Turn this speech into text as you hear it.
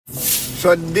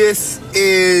So today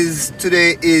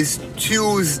is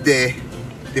Tuesday.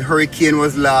 The hurricane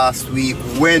was last week,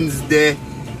 Wednesday,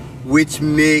 which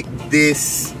make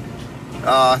this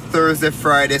Thursday,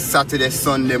 Friday, Saturday,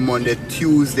 Sunday, Monday,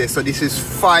 Tuesday. So this is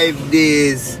 5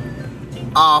 days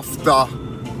after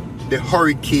the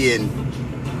hurricane,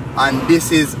 and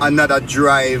this is another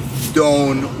drive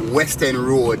down West End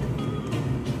Road.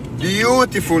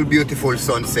 Beautiful, beautiful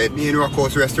sunset. Me and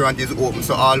Rockhouse restaurant is open,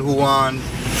 so all who want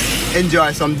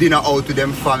enjoy some dinner out with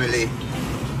them family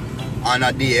on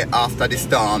a day after the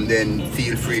storm, then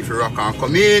feel free for rock and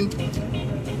come in.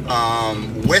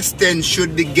 West End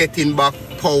should be getting back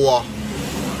power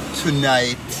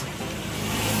tonight,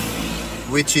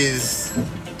 which is,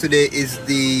 today is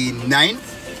the 9th.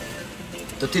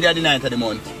 So today is the 9th of the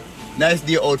month. Nice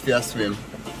day out for a swim.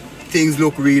 Things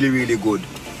look really, really good.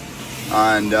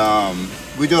 And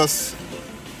we just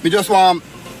want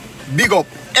to big up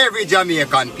every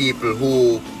Jamaican people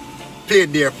who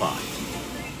played their part.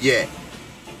 Yeah.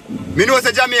 Me know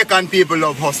that Jamaican people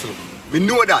love hustle. Me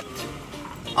know that.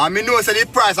 And me know that the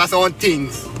price of some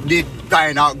things did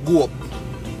kind of go up.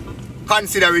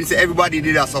 Considering that everybody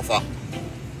did a suffer.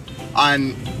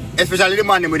 And especially the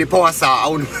man with the power saw.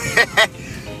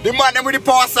 The man with the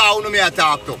power saw I me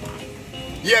talk to.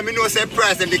 Yeah, me know say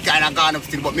price them they kind of gone up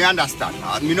still, but me understand.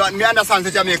 Me understand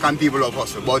that Jamaican people love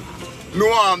hustle, but me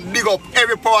want to big up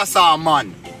every power saw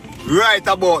man right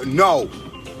about now.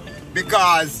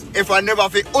 Because if I never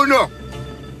feel, oh no,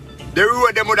 the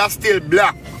road them would have still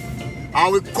black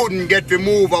and we couldn't get to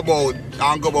move about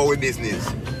and go about with business.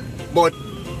 But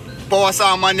power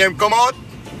saw man them come out,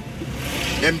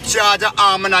 them charge a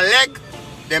arm and a leg,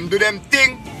 them do them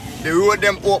thing, the road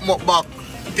them open up back,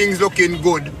 things looking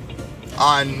good.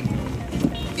 And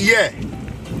yeah,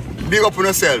 big up on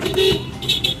yourself.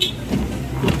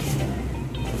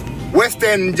 West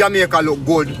End Jamaica look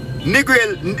good.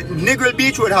 Negril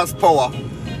Beach Road has power.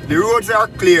 The roads are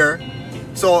clear,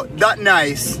 so that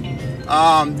nice.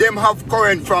 Them have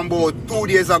current from about 2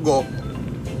 days ago,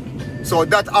 so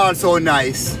that also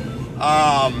nice.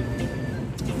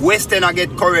 West End I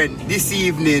get current this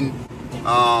evening.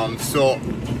 So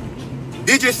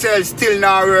Digicel still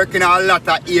now working in a lot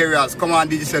of areas. Come on,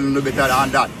 Digicel no better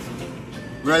than that.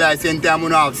 Realize anytime we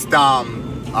don't have storm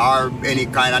or any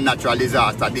kind of natural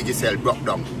disaster, Digicel broke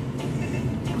down.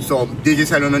 So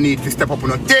Digicel no need to step up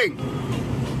on a thing.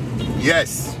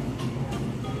 Yes.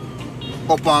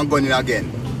 Up and going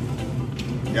again.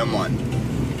 Yeah man.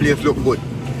 Place look good.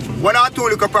 1 or 2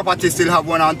 little properties still have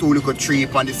 1 or 2 little trees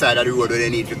on the side of the road where they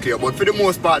need to clear. But for the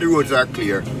most part the roads are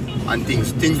clear and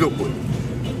things look good.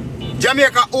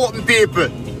 Jamaica open people.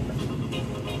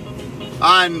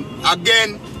 And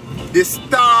again, the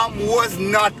storm was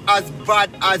not as bad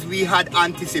as we had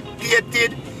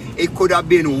anticipated. It could have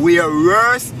been way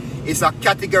worse. It's a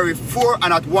category 4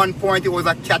 and at one point it was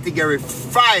a category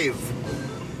 5.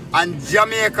 And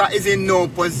Jamaica is in no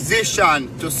position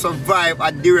to survive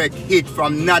a direct hit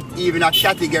from not even a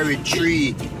category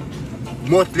 3,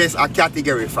 much less a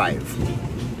category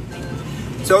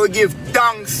 5. So we give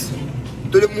thanks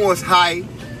to the Most High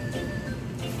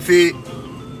for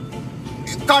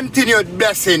continued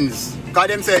blessings. Because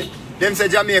them say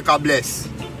Jamaica bless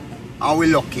and we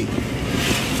lucky.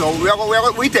 So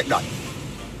we take that.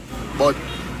 But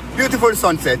beautiful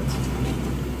sunset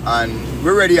and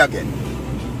we're ready again.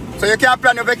 So you can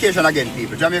plan your vacation again,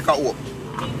 people. Jamaica open.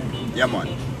 Yeah man.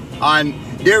 And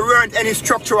there weren't any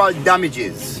structural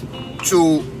damages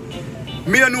to,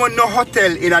 me don't know no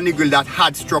hotel in a Negril that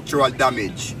had structural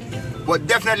damage. But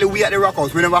definitely we at the Rock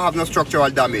House, we never have no structural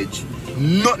damage.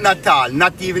 Nothing at all,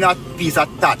 not even a piece of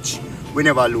touch. We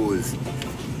never lose.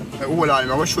 Hold on, I'm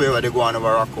going to show you where they go on over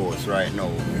Rock House right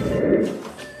now.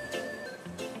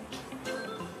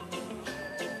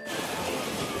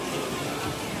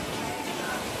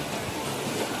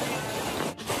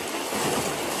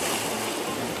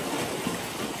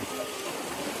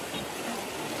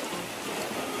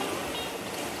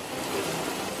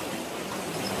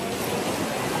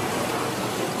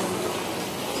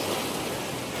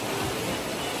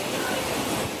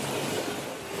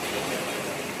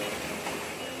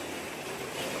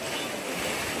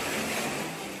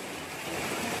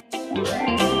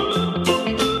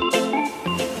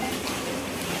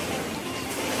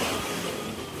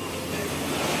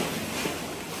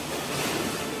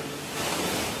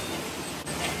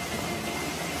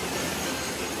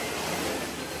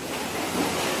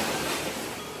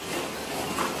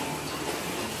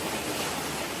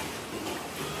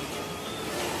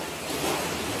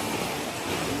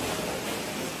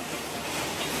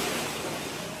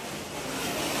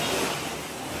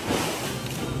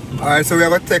 Alright, so we are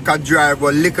going to take a drive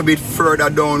a little bit further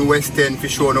down West End to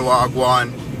show no what I go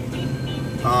on.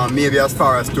 Maybe as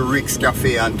far as to Rick's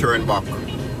Cafe and turn back.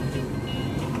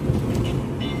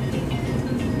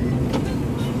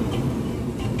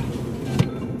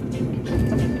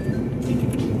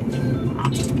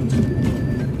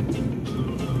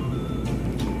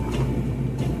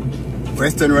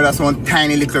 West End Road, that's one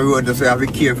tiny little road, so you have to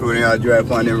be careful when you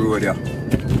drive on the road here.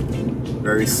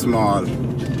 Very small.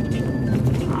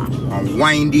 And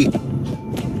windy.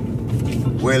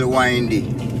 Well windy.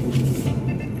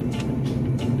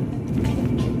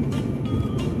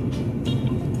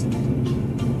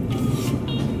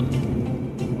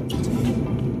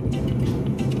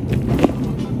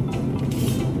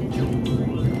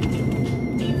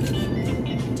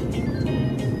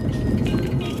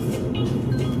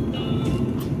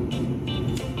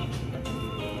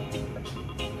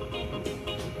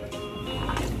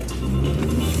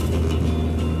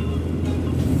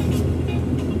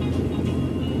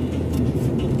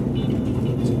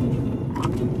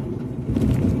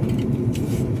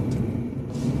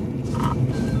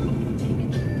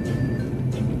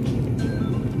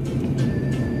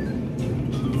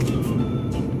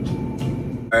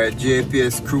 Alright,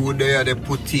 JPS crew there, they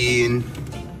put in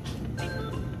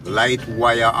light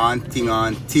wire and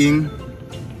thing.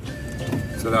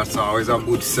 So that's always a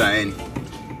good sign.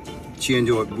 Change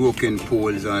out broken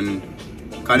poles and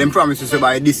because them promise us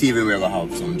by this evening we're gonna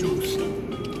have some juice.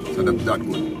 So that's that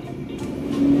good.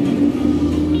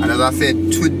 And as I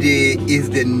said, today is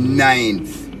the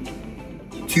 9th.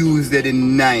 Tuesday the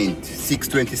 9th,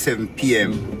 6:27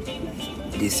 PM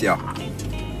this year.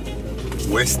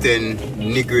 West End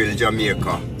Negril,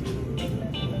 Jamaica.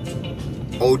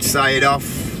 Outside of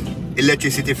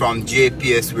electricity from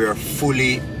JPS, we are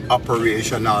fully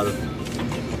operational.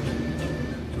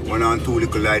 One and two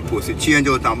little light posts. They change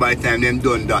out and by the time them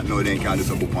done that now, then can do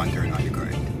some book and turn on the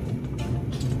current.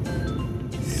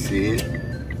 See?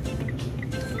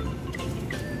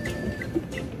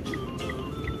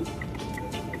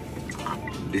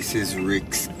 This is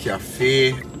Rick's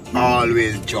Cafe.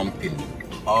 Always jumping.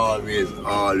 Always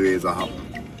a happen.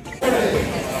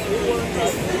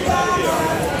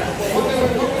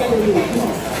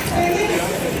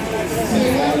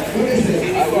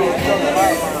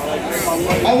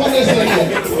 I want this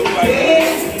again.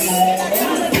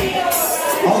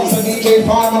 Also DJ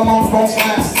Farmer Mount from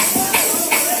Fast.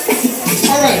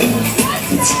 Alright.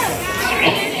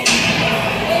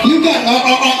 You got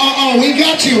we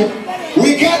got you.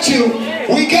 We got you.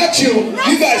 We got you.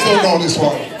 You guys don't know this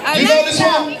one. You know this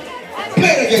one? Play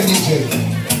it again, DJ.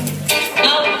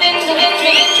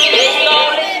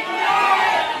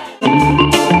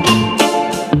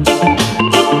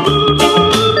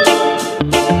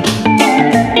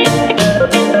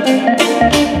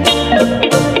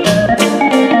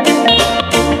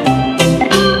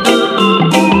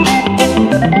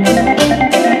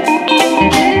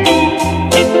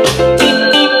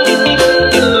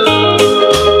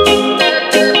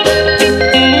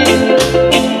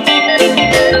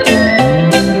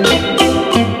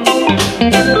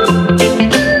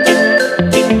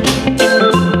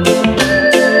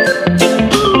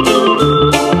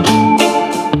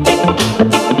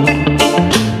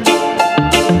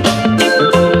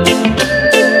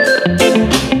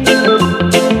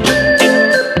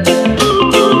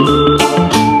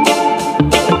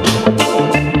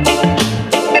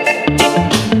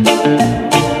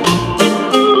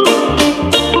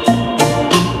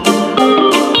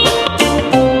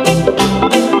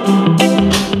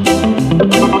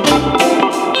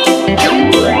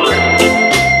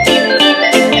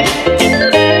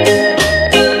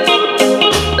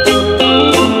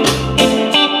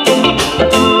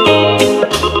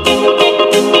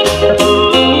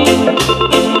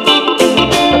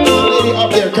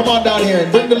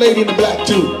 Lady in the black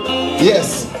too.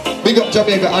 Yes. Big up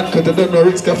Jamaica Uncut. I don't know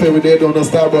Rick's Cafe with they don't know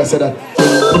Starboy said that.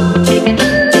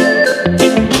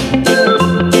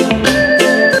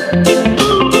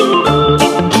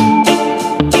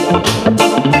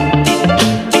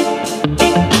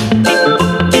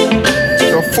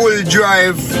 So full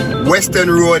drive West End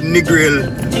Road Negril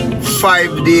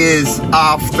 5 days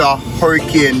after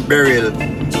Hurricane Beryl.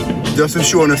 Just to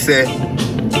show you say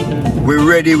we're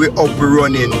ready, we're up, we're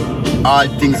running. All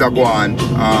things are going.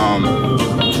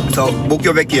 So book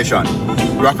your vacation.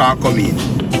 Rock and come in.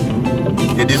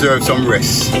 You deserve some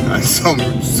rest and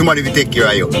somebody will take care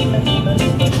of you.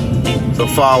 So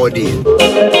forward in.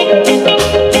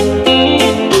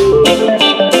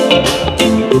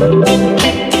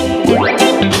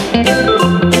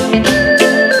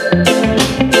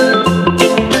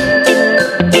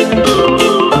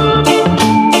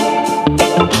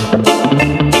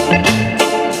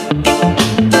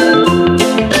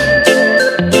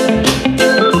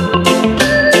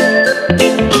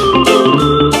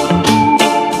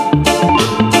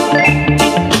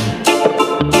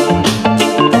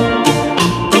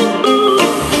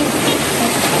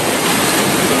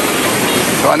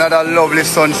 Another lovely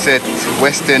sunset,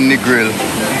 West End Negril.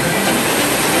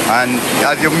 And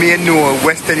as you may know,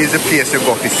 West End is the place you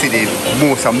go to see the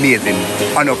most amazing,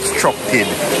 unobstructed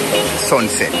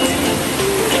sunset.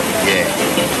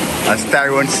 Yeah. As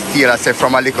Tyrone Steele, I say,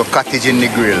 from a little cottage in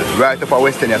Negril, right up at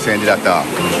West End, you're saying that talk.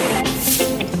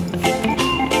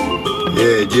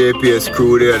 Yeah, JPS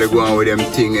crew there, they go on with them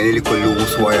thing, and a little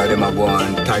loose wire, them are go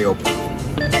and tie up.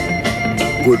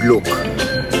 Good look.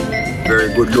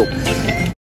 Very good look.